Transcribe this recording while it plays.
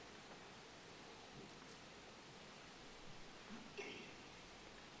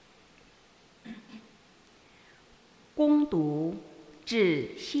恭读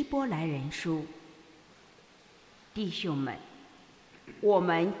致希伯来人书。弟兄们，我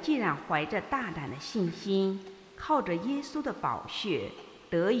们既然怀着大胆的信心，靠着耶稣的宝血，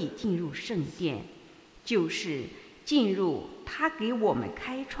得以进入圣殿，就是进入他给我们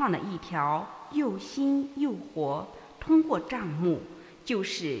开创的一条又新又活，通过帐幕，就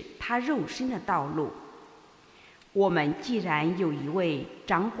是他肉身的道路。我们既然有一位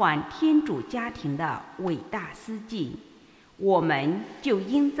掌管天主家庭的伟大司祭，我们就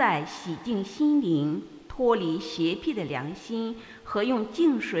应在洗净心灵、脱离邪僻的良心和用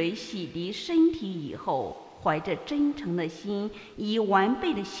净水洗涤身体以后，怀着真诚的心，以完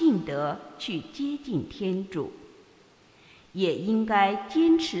备的信德去接近天主。也应该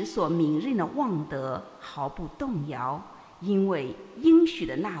坚持所明认的望德，毫不动摇，因为应许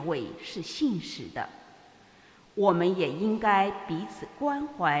的那位是信实的。我们也应该彼此关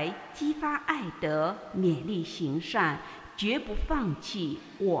怀，激发爱德，勉励行善，绝不放弃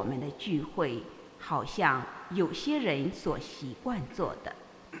我们的聚会，好像有些人所习惯做的。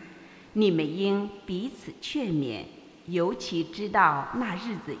你们应彼此劝勉，尤其知道那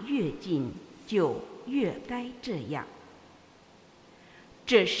日子越近，就越该这样。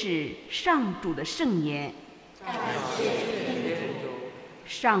这是上主的圣言。感谢天主。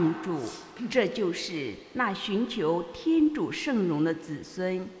上主，这就是那寻求天主圣容的子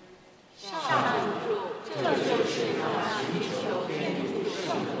孙。上主，这就是那寻求天主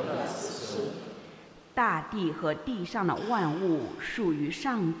圣容的子孙。大地和地上的万物属于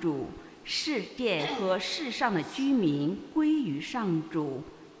上主，世界和世上的居民归于上主，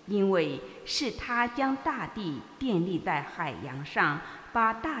因为是他将大地建立在海洋上，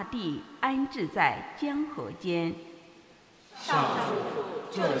把大地安置在江河间。上主，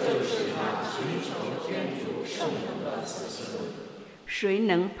这就是那寻求天主圣容的子孙。谁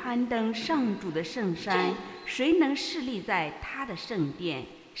能攀登上主的圣山？谁能侍立在他的圣殿？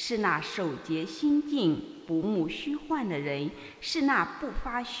是那守节心境、不慕虚幻的人，是那不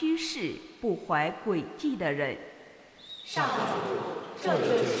发虚誓、不怀诡计的人。上主，这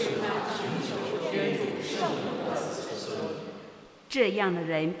就是那寻求天主圣容的子孙。这样的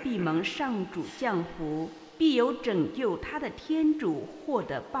人必蒙上主降福，必有拯救他的天主获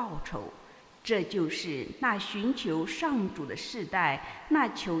得报酬。这就是那寻求上主的世代，那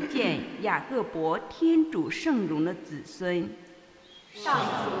求见雅各伯天主圣容的子孙。上主，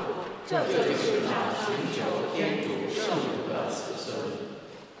这就是那寻求天主圣容的子孙。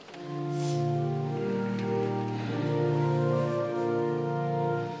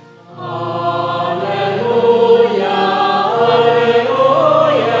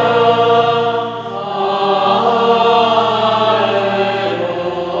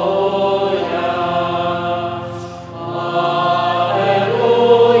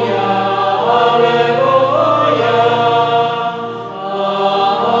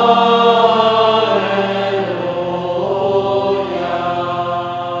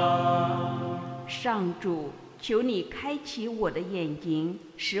上主，求你开启我的眼睛，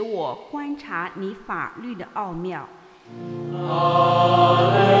使我观察你法律的奥妙。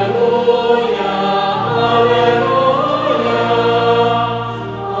哈利路亚，哈利路亚，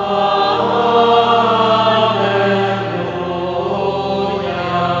哈利路亚，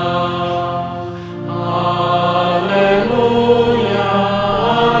哈利路亚，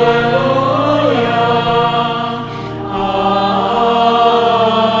哈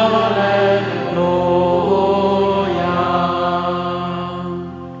利路亚，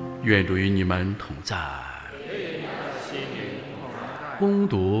愿主与你们同在。恭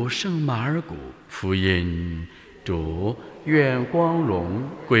读圣马尔谷福音，主，愿光荣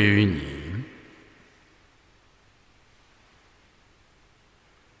归于你。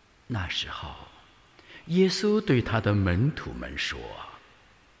那时候，耶稣对他的门徒们说：“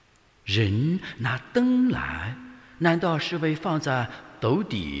人拿灯来，难道是为放在斗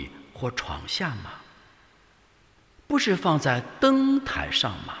底或床下吗？不是放在灯台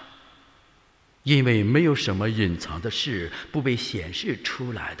上吗？因为没有什么隐藏的事不被显示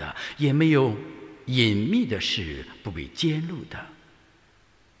出来的，也没有隐秘的事不被揭露的。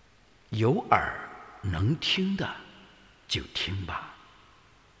有耳能听的，就听吧。”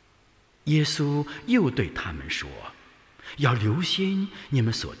耶稣又对他们说：“要留心你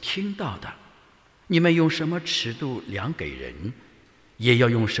们所听到的，你们用什么尺度量给人，也要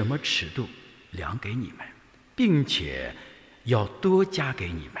用什么尺度量给你们，并且要多加给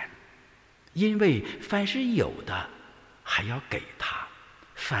你们。因为凡是有的，还要给他；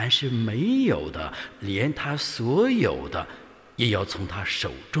凡是没有的，连他所有的，也要从他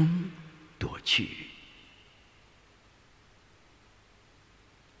手中夺去。”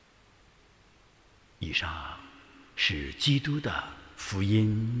以上是基督的福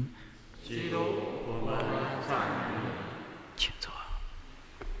音。基督，我们赞美你。请坐。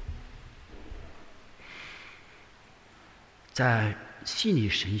在心理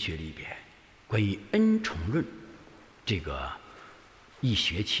神学里边，关于恩宠论这个一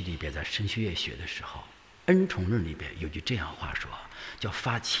学期里边，在神学院学的时候，恩宠论里边有句这样话说，叫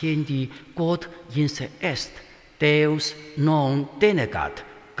facienti quod inse est Deus non denegat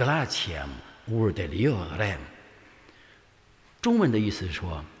gratiam urdeliorum。中文的意思是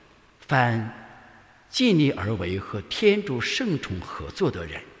说，凡尽力而为和天主圣宠合作的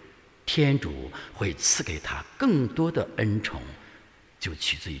人，天主会赐给他更多的恩宠，就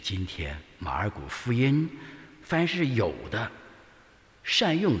取自于今天马尔谷福音，凡是有的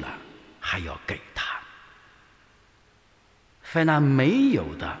善用了，还要给他；凡那没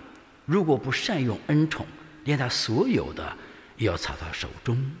有的，如果不善用恩宠，连他所有的也要从他手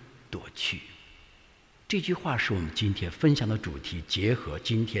中夺去。这句话是我们今天分享的主题，结合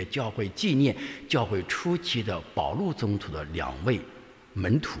今天教会纪念教会初期的保禄宗徒的2位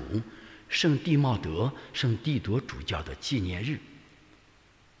门徒圣弟茂德、圣弟铎主教的纪念日。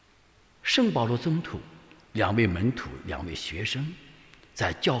圣保禄宗徒2位门徒、2位学生，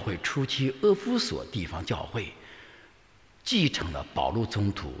在教会初期阿夫所地方教会继承了保禄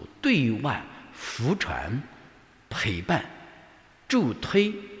宗徒对外福传、陪伴、助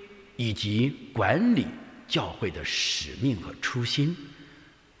推以及管理教会的使命和初心，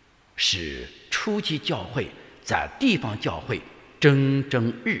使初期教会在地方教会蒸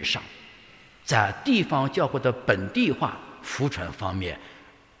蒸日上，在地方教会的本地化福传方面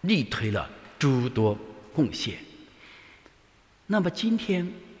力推了诸多贡献。那么今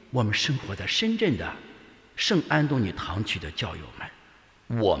天我们生活在深圳的圣安东尼堂区的教友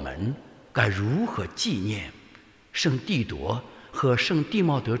们，我们该如何纪念圣弟铎和圣弟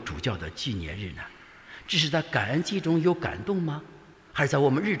茂德主教的纪念日呢？只是在感恩祭中有感动吗？还是在我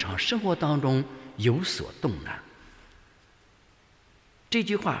们日常生活当中有所动呢？这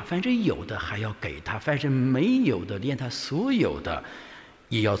句话，凡是有的还要给他，凡是没有的，连他所有的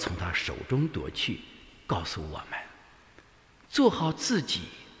也要从他手中夺去，告诉我们，做好自己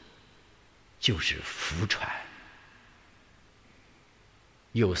就是福传。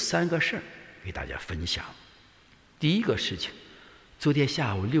有3个事儿给大家分享。第一个事情，昨天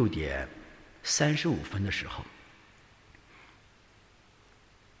下午6点35分的时候，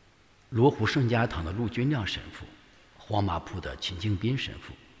罗湖圣家堂的陆军亮神父、黄麻铺的秦敬斌神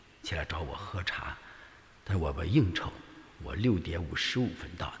父前来找我喝茶，但是我们应酬，我6点55分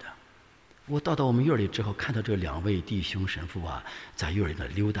到的。我到我们院里之后，看到这2位弟兄神父啊，在院里那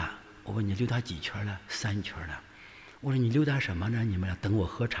溜达。我问你溜达几圈了？3圈了。我说你溜达什么呢？你们俩等我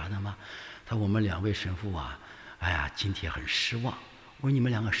喝茶呢吗？他说我们2位神父啊，哎呀，今天很失望。我说你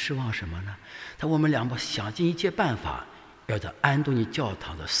们2个失望什么呢？他说我们2个想尽一切办法，要在安东尼教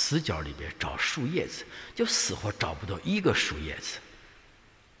堂的死角里边找树叶子，就死活找不到一个树叶子。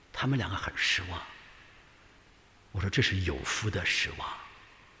他们2个很失望。我说这是有福的失望，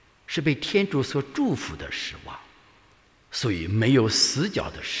是被天主所祝福的失望，所以没有死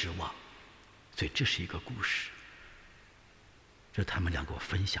角的失望。所以这是一个故事，这是他们2个我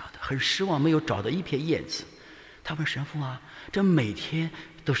分享的，很失望没有找到一片叶子。他问神父啊，这每天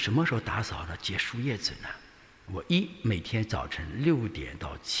都什么时候打扫呢？结树叶子呢？我每天早晨6点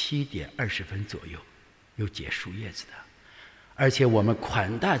到7点20分左右有结树叶子的。而且我们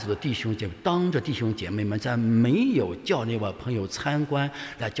款待组的弟兄姐妹，当着弟兄姐妹们在没有叫那位朋友参观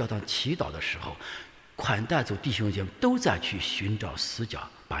来教堂祈祷的时候，款待组弟兄姐妹都在去寻找死角，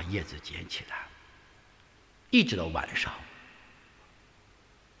把叶子捡起来，一直到晚上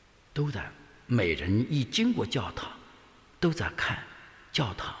都在，每人一经过教堂都在看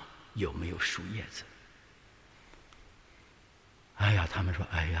教堂有没有树叶子。哎呀，他们说，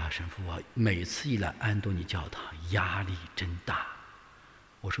哎呀，神父啊，每次一来安东尼教堂压力真大。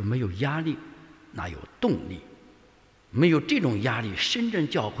我说没有压力哪有动力？没有这种压力，深圳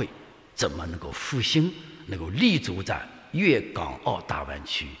教会怎么能够复兴，能够立足在粤港澳大湾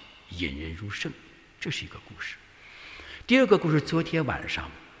区引人入圣？这是一个故事。第2个故事，昨天晚上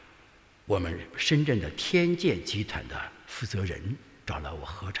我们深圳的天健集团的负责人找了我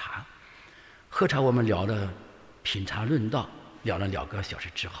喝茶，我们聊了品茶论道，聊了2个小时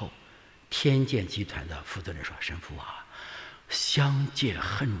之后，天健集团的负责人说，神父啊，相见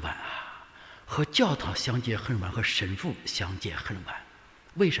恨晚啊，和教堂相见恨晚，和神父相见恨晚。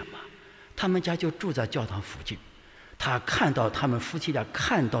为什么？他们家就住在教堂附近，他看到他们夫妻俩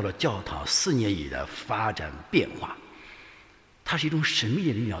看到了教堂4年以来发展变化，它是一种神秘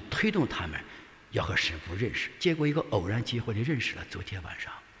的力量推动他们要和神父认识。结果一个偶然机会里认识了，昨天晚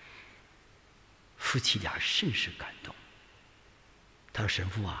上夫妻俩甚是感动。他说：“神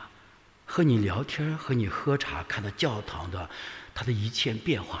父啊，和你聊天，和你喝茶，看到教堂的他的一切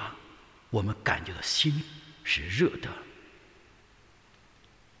变化，我们感觉到心是热的。”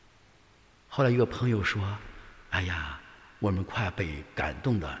后来一个朋友说：“哎呀，我们快被感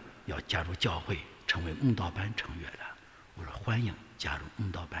动的要加入教会，成为慕道班成员了。”我说：“欢迎加入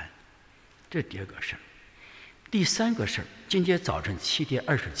慕道班。”这是第二个事儿。第三个事儿，今天早晨7点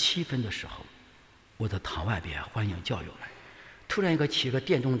27分的时候，我在堂外边欢迎教友们，突然一个骑个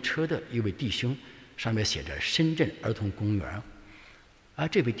电动车的一位弟兄，上面写着深圳儿童公园。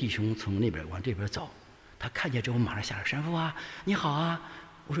这位弟兄从那边往这边走，他看见之后马上下来：“神父啊，你好啊！”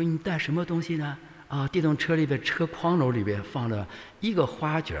我说：“你带什么东西呢？”电动车里边车筐篓里边放了1个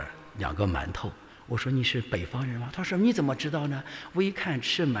花卷，2个馒头。我说：“你是北方人吗？”他说：“你怎么知道呢？我一看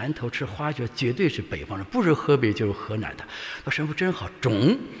吃馒头吃花卷绝对是北方人，不是河北就是河南的。”他说：“神父真好，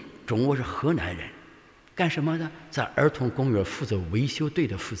种我是河南人，干什么呢？在儿童公园负责维修队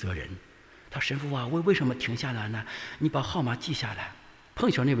的负责人。”他说：“神父啊，我为什么停下来呢？你把号码记下来。”碰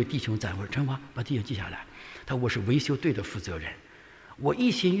巧那位弟兄在，我说：“陈华，把弟兄记下来。”他说：“我是维修队的负责人，我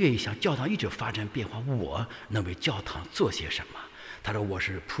一心愿意想教堂一直发展变化，我能为教堂做些什么？”他说：“我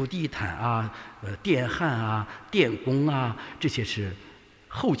是铺地毯啊，电焊啊，电工啊，这些是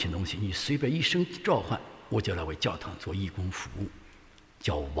后勤东西，你随便一声召唤，我就来为教堂做义工服务。”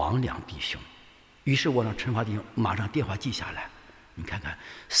叫王良弟兄。于是我让陈华弟兄马上电话记下来。你看看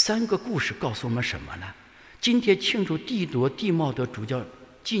3个故事告诉我们什么呢？今天庆祝帝铎、地茂德主教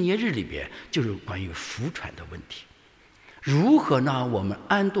纪念日里边，就是关于福传的问题。如何让我们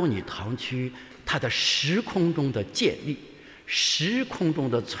安东尼堂区它的时空中的建立、时空中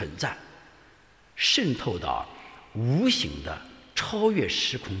的存在，渗透到无形的、超越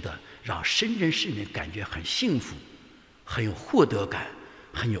时空的，让深圳市民感觉很幸福、很有获得感、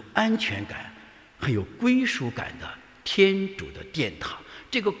很有安全感、很有归属感的天主的殿堂。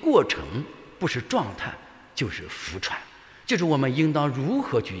这个过程不是状态，就是福传，就是我们应当如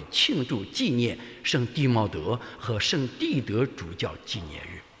何去庆祝纪念圣地茂德和圣地德主教纪念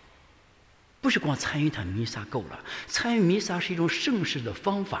日。不是光参与他弥撒够了，参与弥撒是一种圣事的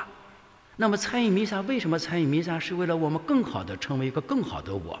方法。那么参与弥撒，为什么参与弥撒？是为了我们更好的成为一个更好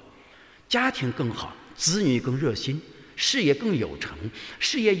的我，家庭更好，子女更热心，事业更有成。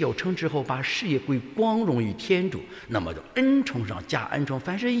事业有成之后，把事业归光荣于天主，那么就恩宠上加恩宠，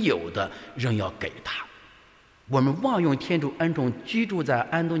凡是有的仍要给他。我们妄用天主恩宠，居住在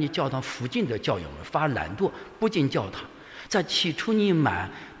安东尼教堂附近的教友们发懒惰，不进教堂。在起初你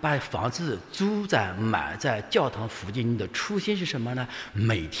把房子租在买在教堂附近，你的初心是什么呢？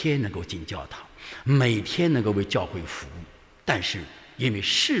每天能够进教堂，每天能够为教会服务。但是因为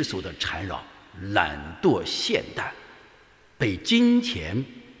世俗的缠绕，懒惰懈怠，被金钱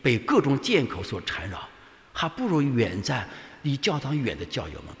被各种借口所缠绕，还不如离教堂远的教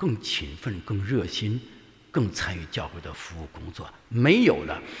友们更勤奋、更热心、更参与教会的服务工作。没有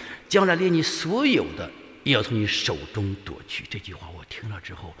了，将来连你所有的也要从你手中夺去。这句话我听了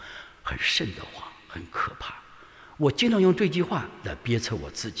之后很瘆得慌，很可怕。我经常用这句话来鞭策我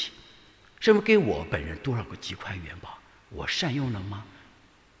自己。神父给我本人多少个几块元宝，我善用了吗？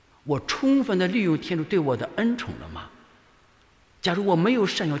我充分的利用天主对我的恩宠了吗？假如我没有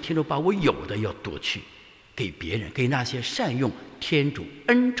善用天主把我有的要夺去，给别人，给那些善用天主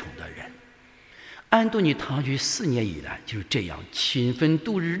恩宠的人。安东尼堂区4年以来就是这样勤奋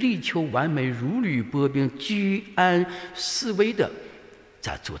度日，力求完美，如履薄冰，居安思危的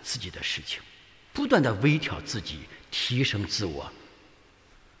在做自己的事情，不断的微调自己，提升自我。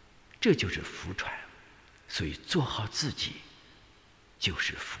这就是福传。所以做好自己就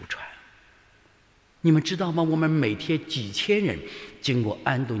是福传。你们知道吗？我们每天几千人经过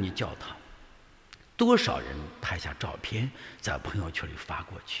安东尼教堂，多少人拍下照片在朋友圈里发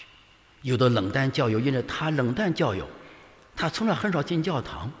过去。有的冷淡教友，因为他冷淡教友，他从来很少进教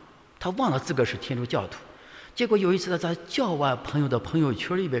堂，他忘了自个是天主教徒。结果有一次他在教外朋友的朋友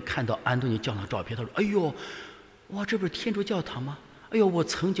圈里边看到安东尼教堂照片，他说：“哎呦，哇，这不是天主教堂吗？哎呦，我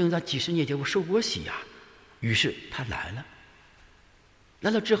曾经在几十年前我受过洗呀。”于是他来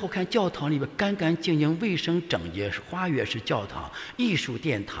了之后，看教堂里边干干净净、卫生整洁，花园式教堂、艺术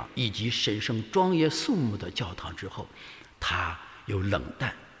殿堂以及神圣庄严肃穆的教堂之后，他由冷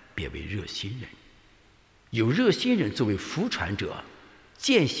淡变为热心人，有热心人作为福传者、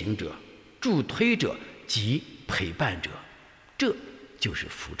践行者、助推者及陪伴者，这就是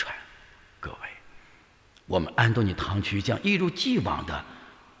福传。各位，我们安东尼堂区将一如既往的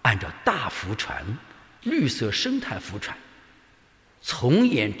按照大福传、绿色生态福传、从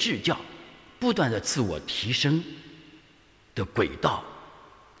严治教、不断的自我提升的轨道，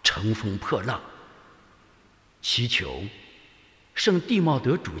乘风破浪，祈求圣弟茂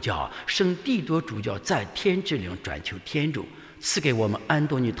德主教、圣弟铎主教在天之灵转求天主赐给我们安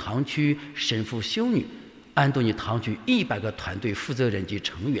东尼堂区神父修女、安东尼堂区100个团队负责人及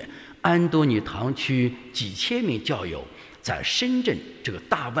成员、安东尼堂区几千名教友，在深圳这个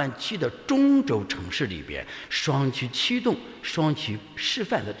大湾区的中轴城市里边，双区驱动、双区示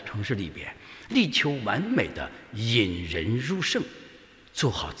范的城市里边，力求完美的引人入圣，做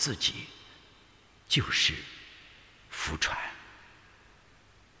好自己，就是福传。